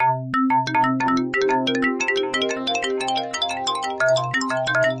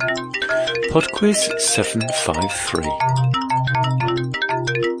PodQuiz 753.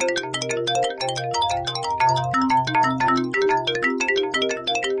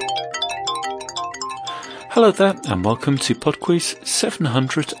 Hello there, and welcome to PodQuiz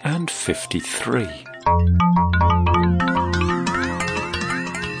 753.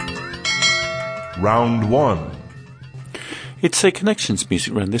 Round 1. It's a Connections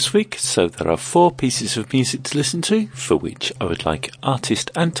music round this week, so there are 4 pieces of music to listen to, for which I would like artist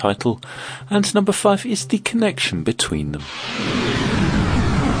and title, and number 5 is the connection between them.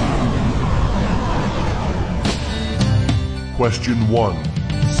 Question 1. So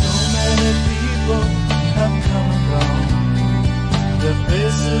many people have come and gone. Their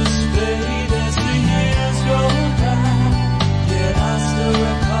faces fade as the years go by. Yet I still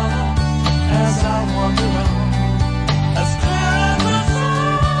recall as I wander on. As clear as the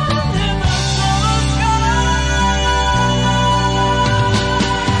sun in the summer sky.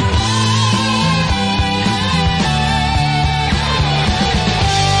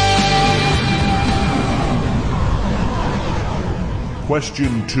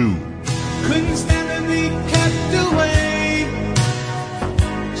 Question 2. Couldn't stand to be kept away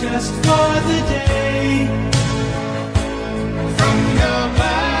just for the day from your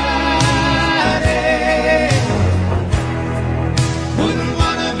body. Wouldn't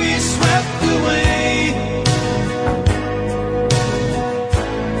wanna be swept away,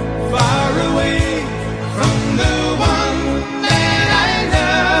 far away from the one that I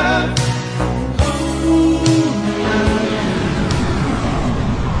love.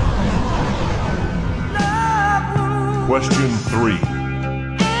 Question 3.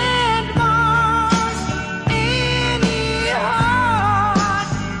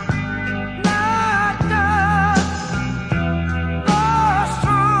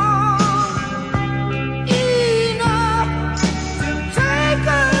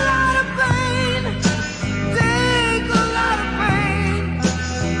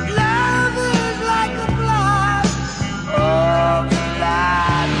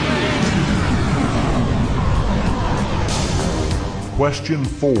 Question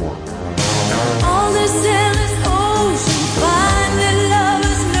 4. On this endless ocean, finding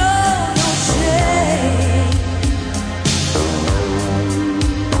lovers know no shame.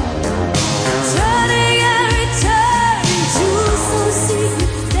 Turning and returning to some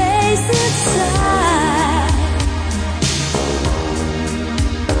secret place inside.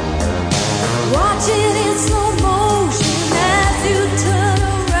 Watching in slow motion as you turn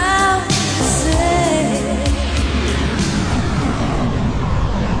around and say.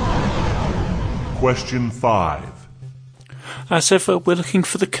 Question 5. As ever, we're looking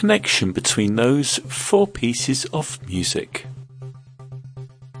for the connection between those 4 pieces of music.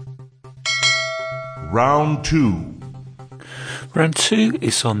 Round 2. Round 2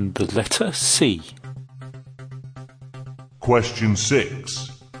 is on the letter C. Question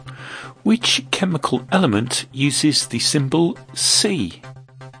 6. Which chemical element uses the symbol C?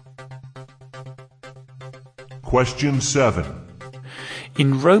 Question 7.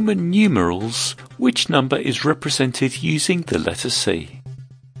 In Roman numerals, which number is represented using the letter C?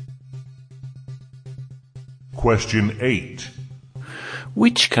 Question 8.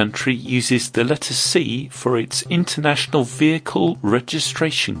 Which country uses the letter C for its International Vehicle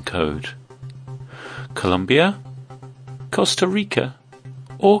Registration Code? Colombia, Costa Rica,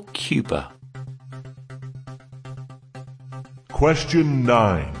 or Cuba? Question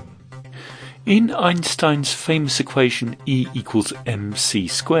 9. In Einstein's famous equation E equals mc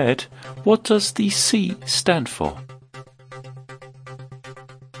squared, what does the C stand for?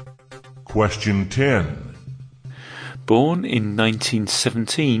 Question 10. Born in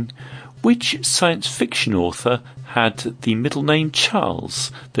 1917, which science fiction author had the middle name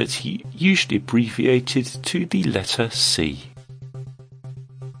Charles that he usually abbreviated to the letter C?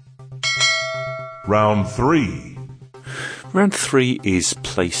 Round 3. Round 3 is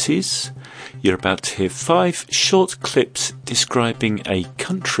places. You're about to hear 5 short clips describing a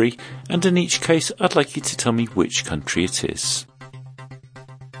country, and in each case I'd like you to tell me which country it is.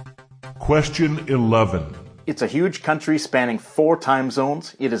 Question 11. It's a huge country spanning 4 time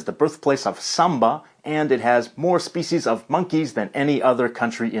zones. It is the birthplace of samba, and it has more species of monkeys than any other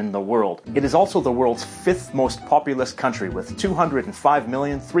country in the world. It is also the world's 5th most populous country with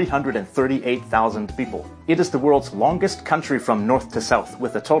 205,338,000 people. It is the world's longest country from north to south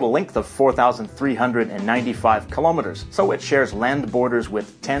with a total length of 4,395 kilometers. So it shares land borders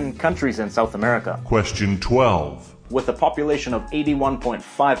with 10 countries in South America. Question 12. With a population of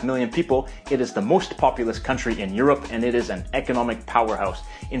 81.5 million people, it is the most populous country in Europe, and it is an economic powerhouse.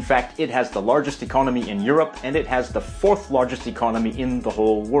 In fact, it has the largest economy in Europe, and it has the 4th largest economy in the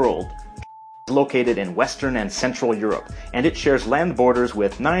whole world. located in Western and Central Europe, and it shares land borders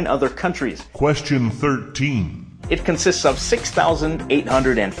with 9 other countries. Question 13. It consists of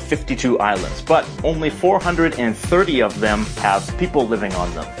 6,852 islands, but only 430 of them have people living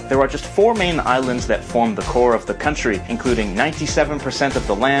on them. There are just 4 main islands that form the core of the country, including 97% of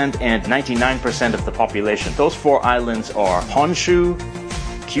the land and 99% of the population. Those 4 islands are Honshu,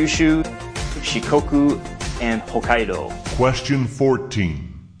 Kyushu, Shikoku, and Hokkaido. Question 14.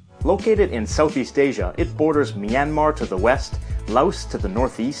 Located in Southeast Asia, it borders Myanmar to the west, Laos to the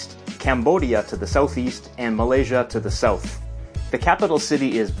northeast, Cambodia to the southeast, and Malaysia to the south. The capital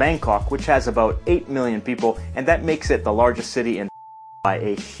city is Bangkok, which has about 8 million people, and that makes it the largest city in by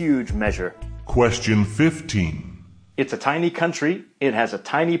a huge measure. Question 15. It's a tiny country, it has a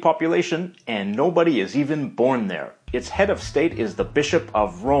tiny population, and nobody is even born there. Its head of state is the Bishop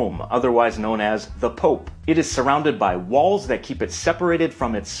of Rome, otherwise known as the Pope. It is surrounded by walls that keep it separated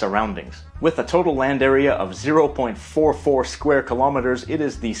from its surroundings. With a total land area of 0.44 square kilometers, it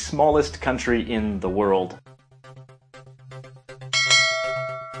is the smallest country in the world.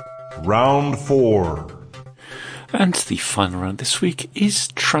 Round 4. And the final round this week is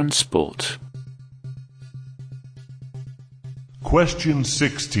transport. Question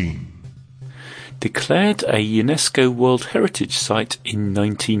 16. Declared a UNESCO World Heritage Site in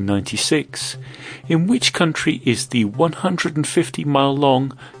 1996. In which country is the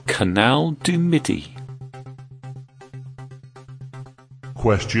 150-mile-long Canal du Midi?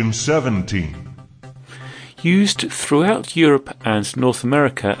 Question 17. Used throughout Europe and North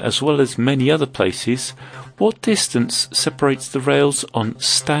America as well as many other places, what distance separates the rails on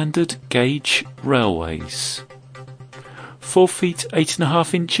standard gauge railways? 4 feet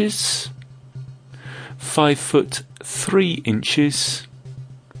 8.5 inches? 5 foot 3 inches?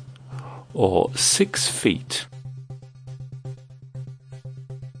 Or 6 feet?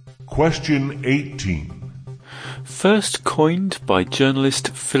 Question 18. First coined by journalist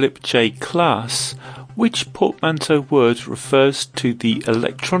Philip J. Klass, which portmanteau word refers to the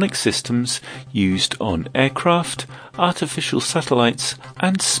electronic systems used on aircraft, artificial satellites,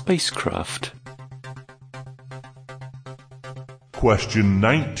 and spacecraft? Question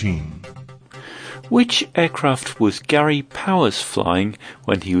 19. Which aircraft was Gary Powers flying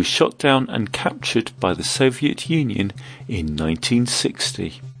when he was shot down and captured by the Soviet Union in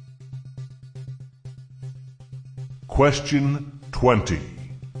 1960? Question 20.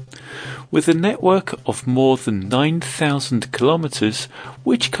 With a network of more than 9,000 kilometres,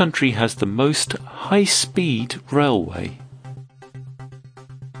 which country has the most high-speed railway?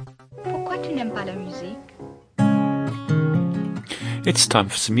 Pourquoi tu n'aimes pas la musique? It's time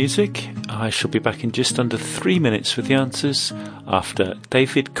for some music. I shall be back in just under 3 minutes with the answers after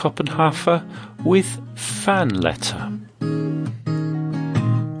David Koppenhafer with Fan Letter.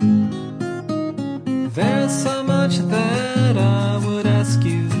 There's so much that I would ask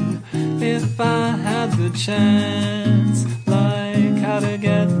you if I had the chance, like how to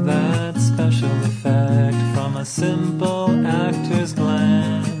get that special effect from a simple actor's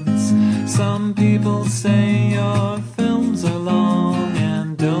glance. Some people say your films are long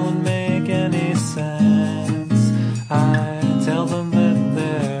and don't make any sense. I tell them that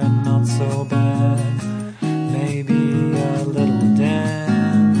they're not so bad, maybe a little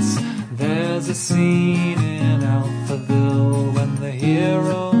dance. There's a scene in Alphaville when the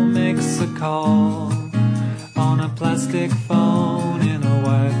hero makes a call on a plastic phone in a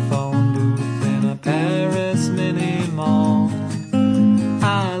white phone booth in a Paris mini mall.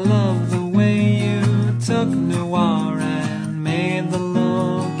 I love the way you took noir and made the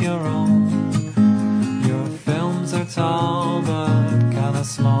look your own. Your films are tall but kinda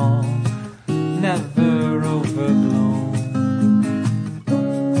small, never overblown.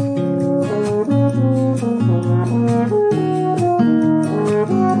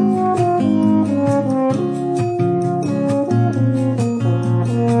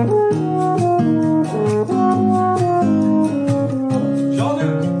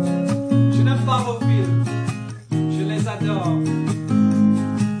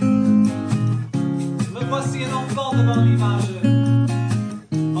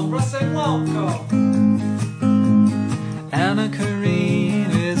 Anna Karine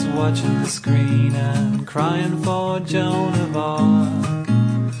is watching the screen and crying for Joan of Arc.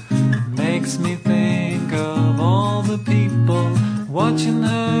 Makes me think of all the people watching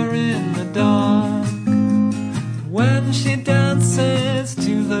her in the dark. When she dances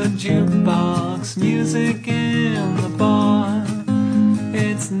to the jukebox, music in the bar.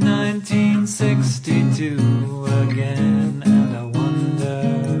 It's 1962 again, and I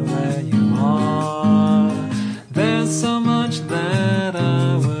wonder where you are. There's so much that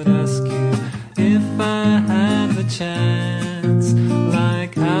I would ask you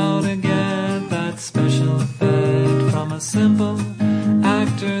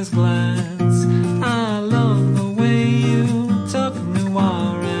doctor's glance. I love the way you took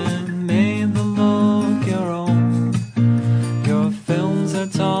noir and made the look your own. Your films are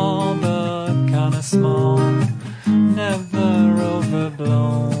tall but kinda small, never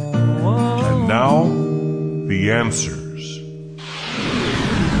overblown. And now, the answers.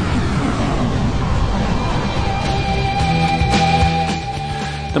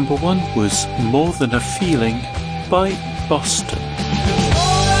 Number 1 was More Than a Feeling by Boston.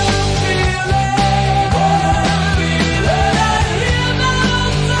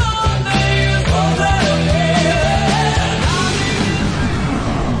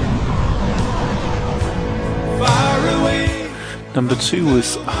 Number 2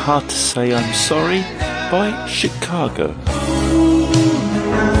 was Hard to Say I'm Sorry by Chicago.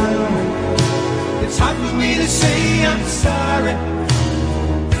 It's hard for me to say I'm sorry.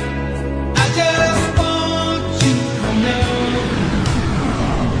 I just want you to know.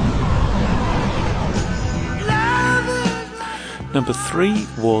 Number 3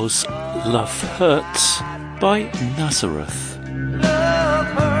 was Love Hurts by Nazareth. Love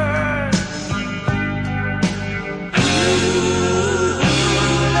hurts.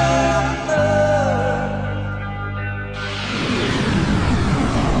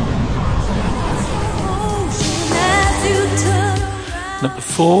 Number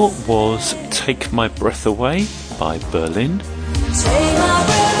 4 was Take My Breath Away by Berlin. Take my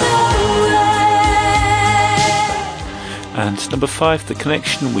breath away. And number 5, The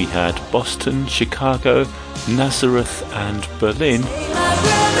Connection, we had Boston, Chicago, Nazareth and Berlin. Take my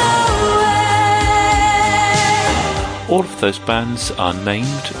breath away. All of those bands are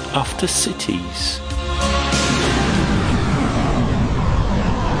named after cities.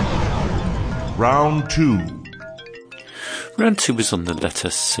 Round 2. Round 2 was on the letter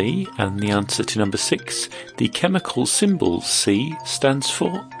C, and the answer to number 6, the chemical symbol C stands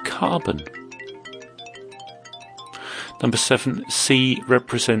for carbon. Number 7, C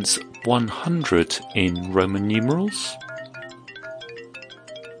represents 100 in Roman numerals.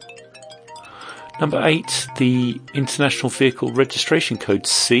 Number 8, the International Vehicle Registration Code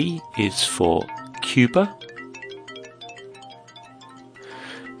C is for Cuba.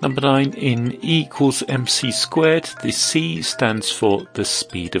 Number 9, in E equals mc squared, the C stands for the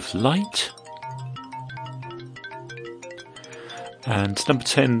speed of light. And number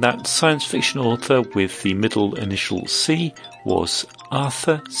 10, that science fiction author with the middle initial C was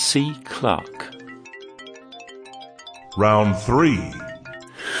Arthur C. Clarke. Round 3.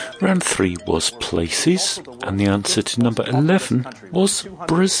 Round 3 was places, and the answer to number 11 was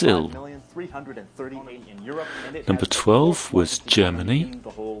Brazil. Number 12 was Germany.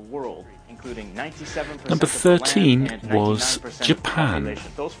 Number 13 was Japan.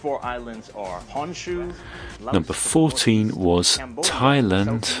 Number 14 was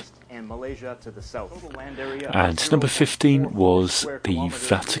Thailand. And number 15 was the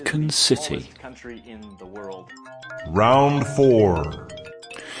Vatican City. Round 4.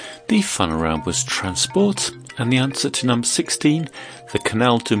 The final round was transport, and the answer to number 16, the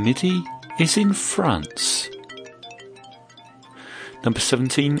Canal du Midi, is in France. Number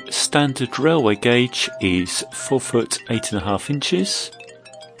 17, standard railway gauge is 4 foot 8.5 inches.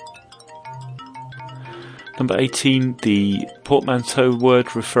 Number 18, the portmanteau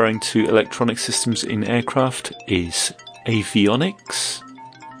word referring to electronic systems in aircraft is avionics.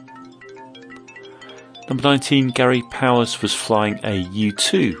 Number 19, Gary Powers was flying a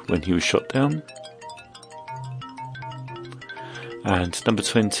U-2 when he was shot down. And number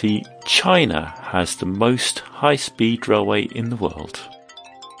 20, China has the most high-speed railway in the world.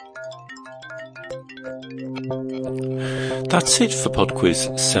 That's it for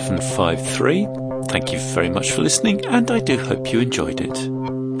PodQuiz 753. Thank you very much for listening, and I do hope you enjoyed it.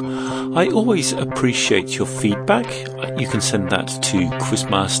 I always appreciate your feedback. You can send that to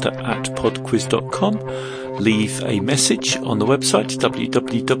quizmaster@podquiz.com. Leave a message on the website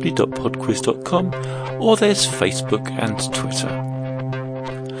www.podquiz.com, or there's Facebook and Twitter.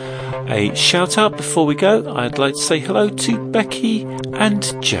 A shout out before we go, I'd like to say hello to Becky and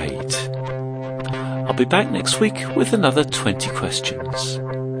Jade. I'll be back next week with another 20 questions.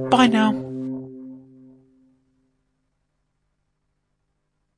 Bye now.